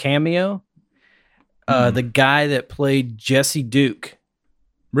has a cameo? The guy that played Jesse Duke.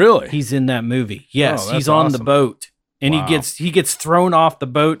 Really? He's in that movie. Yes, that's he's on the awesome. boat, and Wow. he gets thrown off the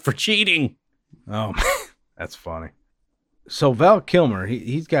boat for cheating. Oh, that's funny. So Val Kilmer,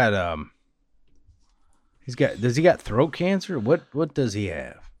 he's got does he got throat cancer? What does he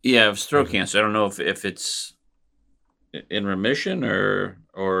have? Yeah, throat cancer. I don't know if it's in remission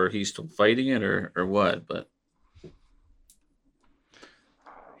or he's still fighting it or what, but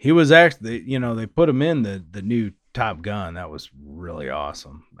He was actually, they put him in the new Top Gun. That was really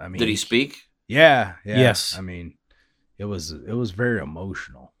awesome. I mean, did he speak? Yeah. Yes. I mean, it was very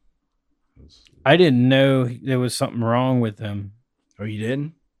emotional. I didn't know there was something wrong with him. Oh, you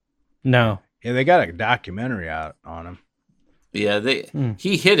didn't? No. Yeah, they got a documentary out on him. Yeah,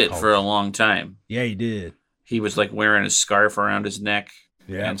 he hid it for a long time. Yeah, he did. He was like wearing a scarf around his neck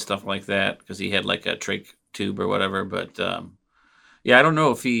Yeah. and stuff like that because he had like a trach tube or whatever. But yeah, I don't know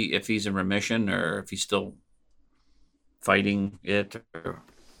if he's in remission or if he's still fighting it or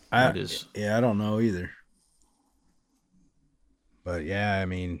what it is. Yeah, I don't know either. But yeah, I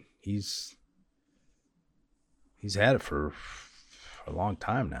mean, he's had it for a long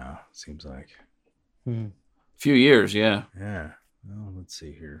time now, it seems like. Few years, yeah. Yeah. Well, let's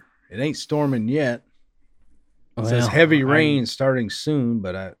see here. It ain't storming yet. It Well, says heavy rain starting soon,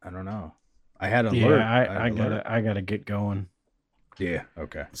 but I don't know. I had an alert. Yeah, I gotta get going. Yeah,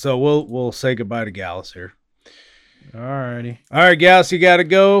 okay. So we'll say goodbye to Gallus here. Alrighty. All right, Gallus, you got to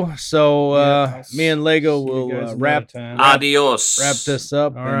go. So Yeah, me and Lego see you will guys wrap another time. Adios. this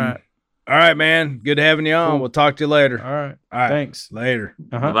up. All right. All right, man. Good having you on. Cool. We'll talk to you later. All right. All right. Thanks. Later.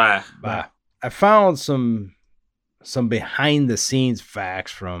 Uh-huh. Bye. Bye. I found some behind the scenes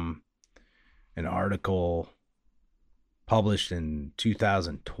facts from an article published in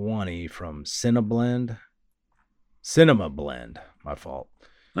 2020 from Cinema Blend, my fault.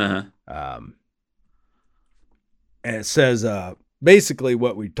 Uh-huh. And it says basically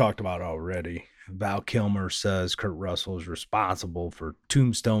what we talked about already. Val Kilmer says Kurt Russell is responsible for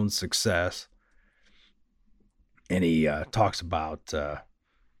Tombstone's success. And he talks about,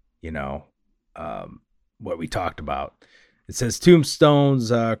 what we talked about. It says Tombstone's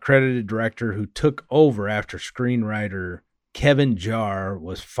credited director who took over after screenwriter Kevin Jarre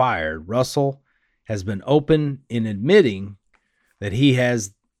was fired. Russell has been open in admitting that he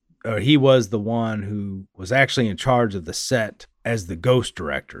was the one who was actually in charge of the set as the ghost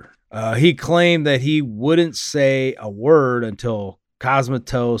director. He claimed that he wouldn't say a word until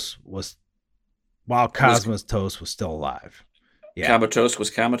Cosmatos was still alive. Yeah. Comatose was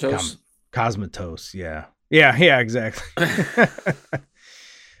comatose? Cosmatos, yeah. Yeah, exactly.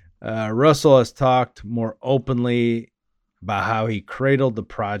 Russell has talked more openly about how he cradled the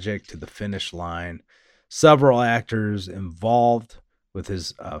project to the finish line. Several actors involved with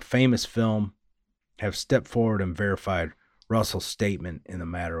his famous film have stepped forward and verified Russell's statement in a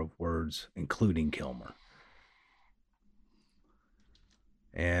matter of words, including Kilmer.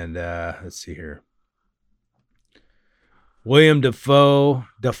 And let's see here. William Dafoe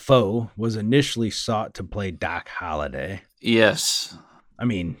was initially sought to play Doc Holliday. Yes. I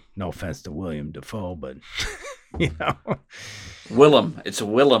mean, no offense to William Dafoe, but Willem. It's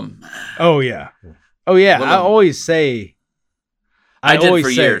Willem. Oh yeah. I always say. I did for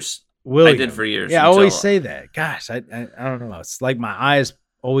years. William. I did for years. Yeah, I always say that. Gosh, I don't know. It's like my eyes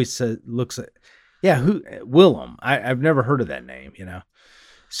always looks at. Yeah, who Willem? I've never heard of that name. You know,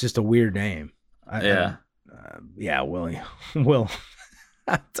 it's just a weird name. Yeah, William. Will.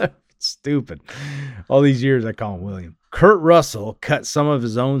 Stupid. All these years I call him William. Kurt Russell cut some of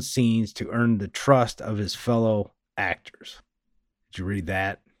his own scenes to earn the trust of his fellow actors. Did you read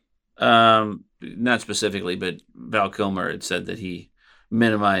that? Not specifically, but Val Kilmer had said that he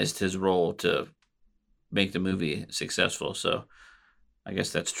minimized his role to make the movie successful. So I guess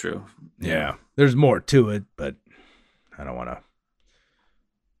that's true. Yeah. There's more to it, but I don't want to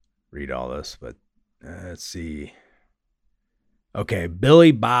read all this. But let's see. Okay,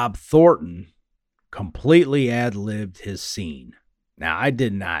 Billy Bob Thornton completely ad-libbed his scene. Now, I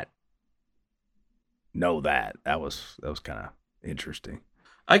did not know that. That was kind of interesting.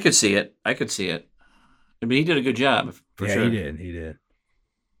 I could see it. I mean, he did a good job, for sure. Yeah, he did.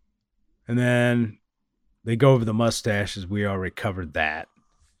 And then they go over the mustaches. We already covered that.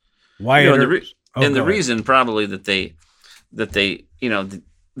 Wyatt the reason probably that they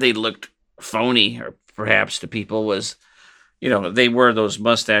they looked phony, or perhaps to people, was, they wear those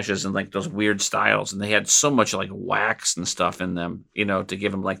mustaches and like those weird styles, and they had so much like wax and stuff in them, to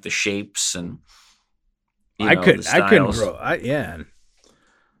give them like the shapes and. I couldn't grow.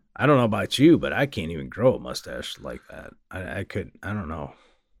 I don't know about you, but I can't even grow a mustache like that. I could. I don't know.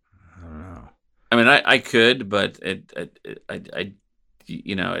 I mean, I could, but it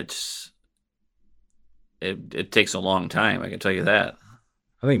takes a long time. I can tell you that.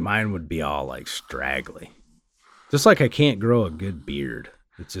 I think mine would be all like straggly. Just like I can't grow a good beard.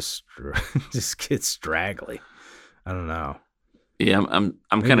 It just gets straggly. I don't know. Yeah, I'm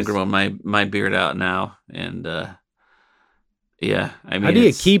kind of growing my beard out now, and yeah. I mean, how do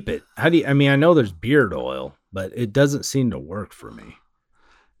you keep it? I know there's beard oil, but it doesn't seem to work for me.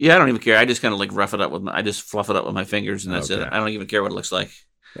 Yeah, I don't even care. I just kind of like rough it up I just fluff it up with my fingers, and that's it. I don't even care what it looks like.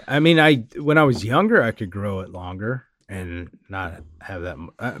 I mean, when I was younger, I could grow it longer and not have that.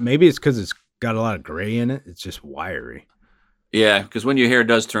 Maybe it's because it's got a lot of gray in it. It's just wiry. Yeah, because when your hair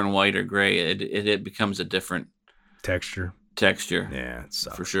does turn white or gray, it becomes a different texture. Yeah, it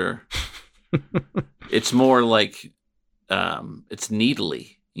sucks. For sure. It's more like it's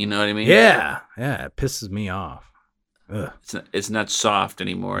needly. You know what I mean? Yeah. It pisses me off. Ugh. It's not soft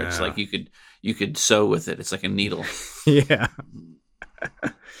anymore. No. It's like you could sew with it. It's like a needle. Yeah.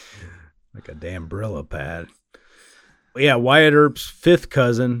 Like a damn Brillo pad. Well, yeah, Wyatt Earp's fifth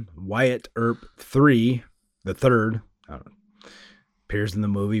cousin, Wyatt Earp III, the third, appears in the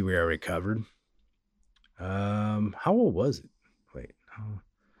movie we already covered. How old was it? Wait,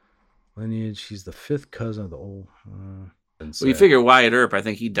 lineage. He's the fifth cousin of the old. Well, you figure Wyatt Earp. I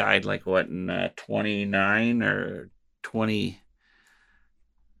think he died like what in 29 or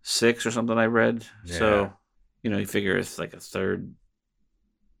 26 or something. I read. Yeah. So, you figure it's like a third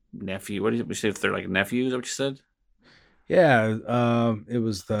nephew. What did we say? If they're like nephews, is that what you said? Yeah. It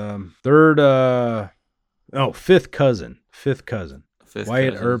was the third. Fifth cousin.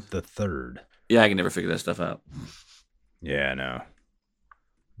 Wyatt Earp the third. Yeah, I can never figure that stuff out. Yeah, no.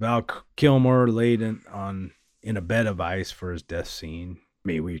 Val Kilmer laid in a bed of ice for his death scene. I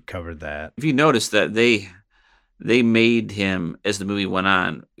mean, we covered that. If you notice that they made him, as the movie went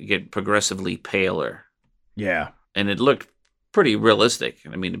on, get progressively paler. Yeah. And it looked pretty realistic.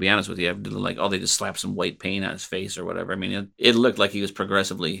 I mean, to be honest with you, they just slapped some white paint on his face or whatever. I mean, it looked like he was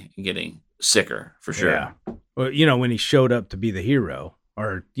progressively getting sicker, for sure. Yeah. Well, when he showed up to be the hero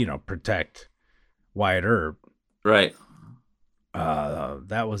or, protect Wyatt Earp. Right.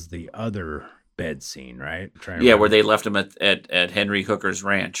 That was the other bed scene, right? Yeah, where they left him at Henry Hooker's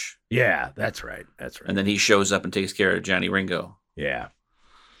ranch. Yeah, that's right. And then he shows up and takes care of Johnny Ringo. Yeah.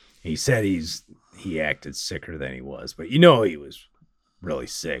 He said he acted sicker than he was, but he was really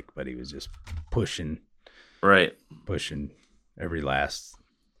sick, but he was just pushing every last.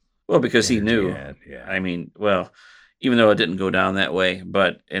 Well, because he knew. Yeah. I mean, well, even though it didn't go down that way,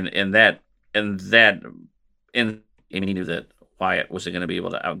 but he knew that Wyatt wasn't going to be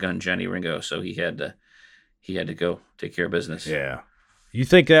able to outgun Johnny Ringo, so he had to go take care of business. Yeah. You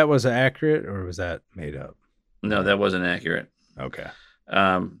think that was accurate, or was that made up? No, that wasn't accurate. Okay.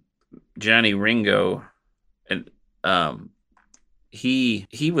 Johnny Ringo, and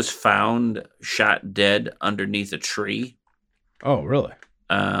he was found shot dead underneath a tree. Oh, really?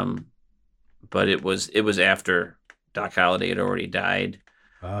 But it was after Doc Holliday had already died.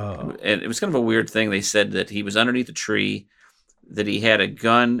 Oh. And it was kind of a weird thing. They said that he was underneath a tree, that he had a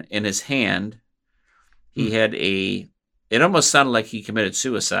gun in his hand. He had it almost sounded like he committed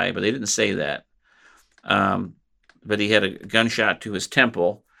suicide, but they didn't say that. But he had a gunshot to his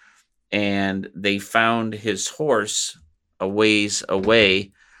temple, and they found his horse a ways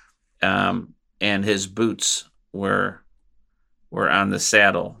away, and his boots were on the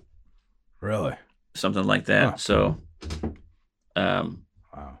saddle. Really? Something like that. Huh. So,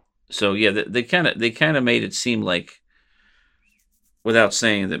 Wow. so yeah, they kind of made it seem like, without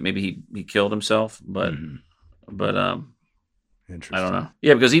saying that maybe he killed himself, but Interesting. I don't know.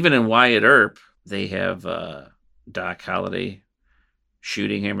 Yeah, because even in Wyatt Earp, they have Doc Holliday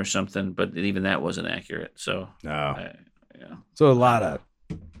shooting him or something, but even that wasn't accurate. So No. yeah. So a lot of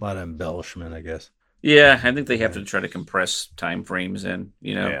embellishment, I guess. Yeah, I think they have to try to compress time frames in,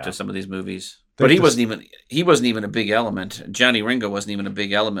 to some of these movies. But he wasn't even a big element. Johnny Ringo wasn't even a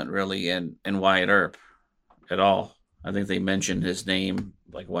big element really in Wyatt Earp at all. I think they mentioned his name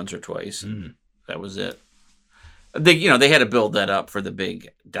like once or twice. That was it. They had to build that up for the big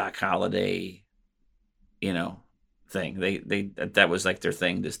Doc Holliday, thing. That was like their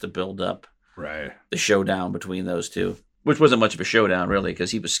thing, just to build up right the showdown between those two, which wasn't much of a showdown really,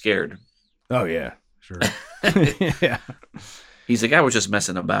 because he was scared. Oh yeah, sure. Yeah. He's like, I was just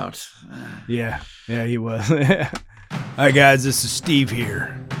messing about. Yeah, he was. Hi guys, this is Steve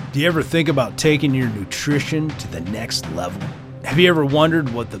here. Do you ever think about taking your nutrition to the next level? Have you ever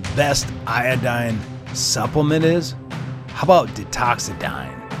wondered what the best iodine supplement is? How about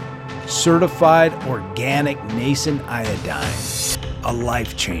Detoxidine? Certified organic nascent iodine. A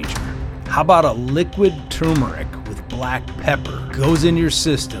life changer. How about a liquid turmeric with black pepper? Goes in your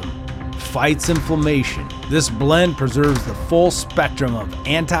system, fights inflammation. This blend preserves the full spectrum of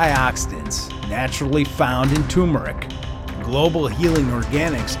antioxidants naturally found in turmeric. Global Healing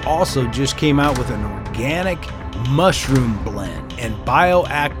Organics also just came out with an organic mushroom blend and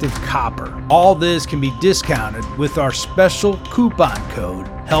bioactive copper. All this can be discounted with our special coupon code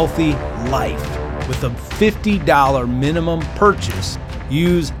HEALTHYLIFE. With a $50 minimum purchase,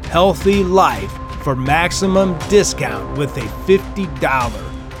 use Healthy Life for maximum discount with a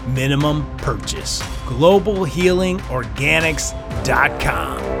 $50 minimum purchase.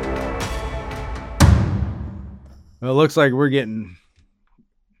 GlobalHealingOrganics.com. Well, it looks like we're going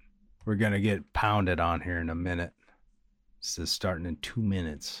to get pounded on here in a minute. This is starting in 2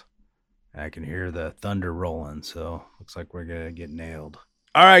 minutes. I can hear the thunder rolling, so looks like we're going to get nailed.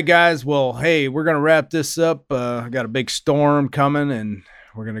 All right, guys. Well, hey, we're going to wrap this up. I got a big storm coming, and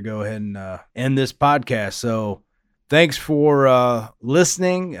we're going to go ahead and end this podcast. So thanks for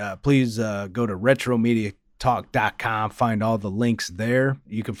listening. Please go to retromediatalk.com. Find all the links there.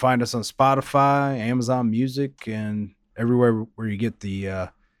 You can find us on Spotify, Amazon Music, and everywhere where you get the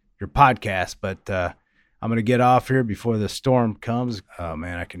your podcast. But I'm going to get off here before the storm comes. Oh,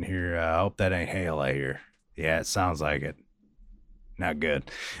 man, I can hear. I hope that ain't hail I hear. Yeah, it sounds like it. Not good.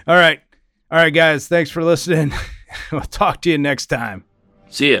 All right, guys. Thanks for listening. We'll talk to you next time.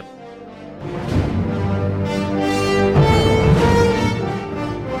 See ya.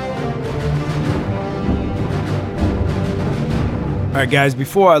 All right, guys,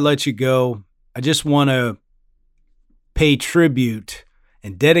 before I let you go, I just want to pay tribute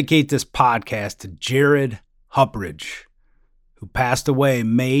and dedicate this podcast to Jared Huppridge, who passed away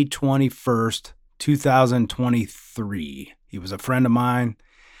May 21st, 2023. He was a friend of mine,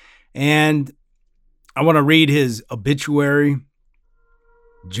 and I want to read his obituary.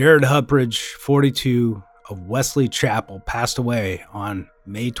 Jared Huppridge, 42, of Wesley Chapel, passed away on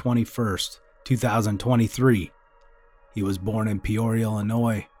May 21st, 2023. He was born in Peoria,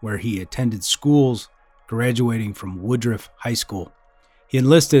 Illinois, where he attended schools, graduating from Woodruff High School. He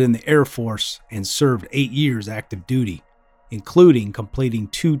enlisted in the Air Force and served 8 years active duty, including completing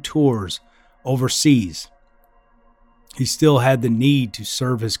 2 tours overseas. He still had the need to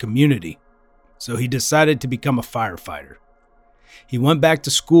serve his community, so he decided to become a firefighter. He went back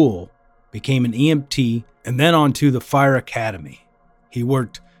to school, became an EMT, and then on to the Fire Academy. He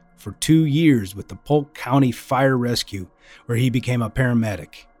worked for 2 years with the Polk County Fire Rescue, where he became a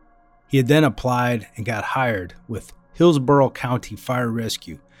paramedic. He had then applied and got hired with Hillsborough County Fire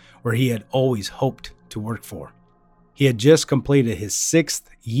Rescue, where he had always hoped to work for. He had just completed his 6th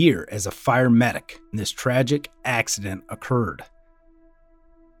year as a fire medic when this tragic accident occurred.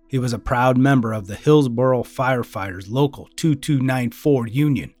 He was a proud member of the Hillsborough Firefighters Local 2294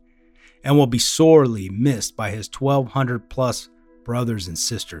 Union and will be sorely missed by his 1,200 plus brothers and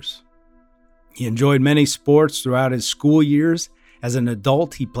sisters. He enjoyed many sports throughout his school years. As an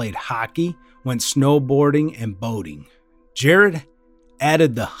adult, he played hockey, went snowboarding, and boating. Jared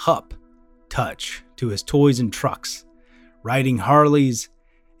added the Hupp touch to his toys and trucks, riding Harleys,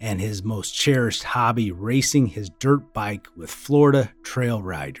 and his most cherished hobby, racing his dirt bike with Florida trail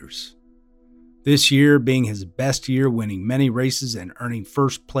riders. This year being his best year, winning many races and earning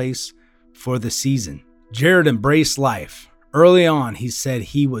first place for the season. Jared embraced life. Early on, he said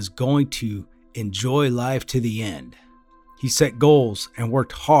he was going to enjoy life to the end. He set goals and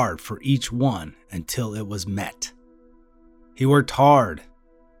worked hard for each one until it was met. He worked hard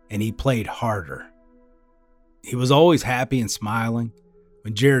and he played harder. He was always happy and smiling.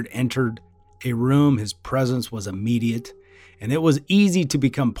 When Jared entered a room, his presence was immediate, and it was easy to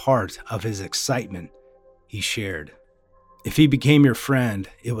become part of his excitement he shared. If he became your friend,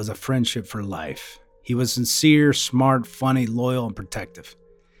 it was a friendship for life. He was sincere, smart, funny, loyal, and protective.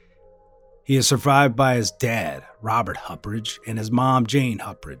 He is survived by his dad, Robert Huppridge, and his mom, Jane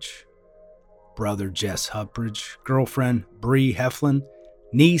Huppridge, brother, Jess Huppridge, girlfriend, Bree Heflin,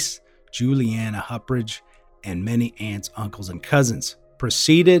 niece, Juliana Huppridge, and many aunts, uncles, and cousins.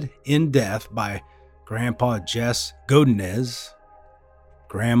 Preceded in death by Grandpa Jess Godinez,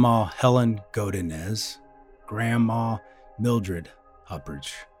 Grandma Helen Godinez, Grandma Mildred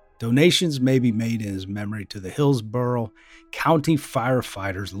Huppridge. Donations may be made in his memory to the Hillsborough County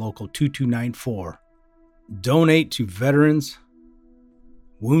Firefighters Local 2294. Donate to Veterans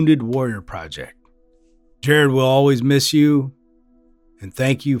Wounded Warrior Project. Jared will always miss you, and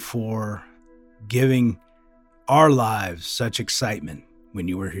thank you for giving our lives such excitement when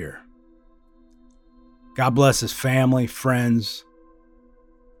you were here. God bless his family, friends,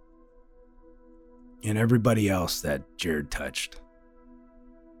 and everybody else that Jared touched.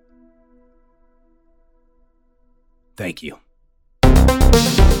 Thank you.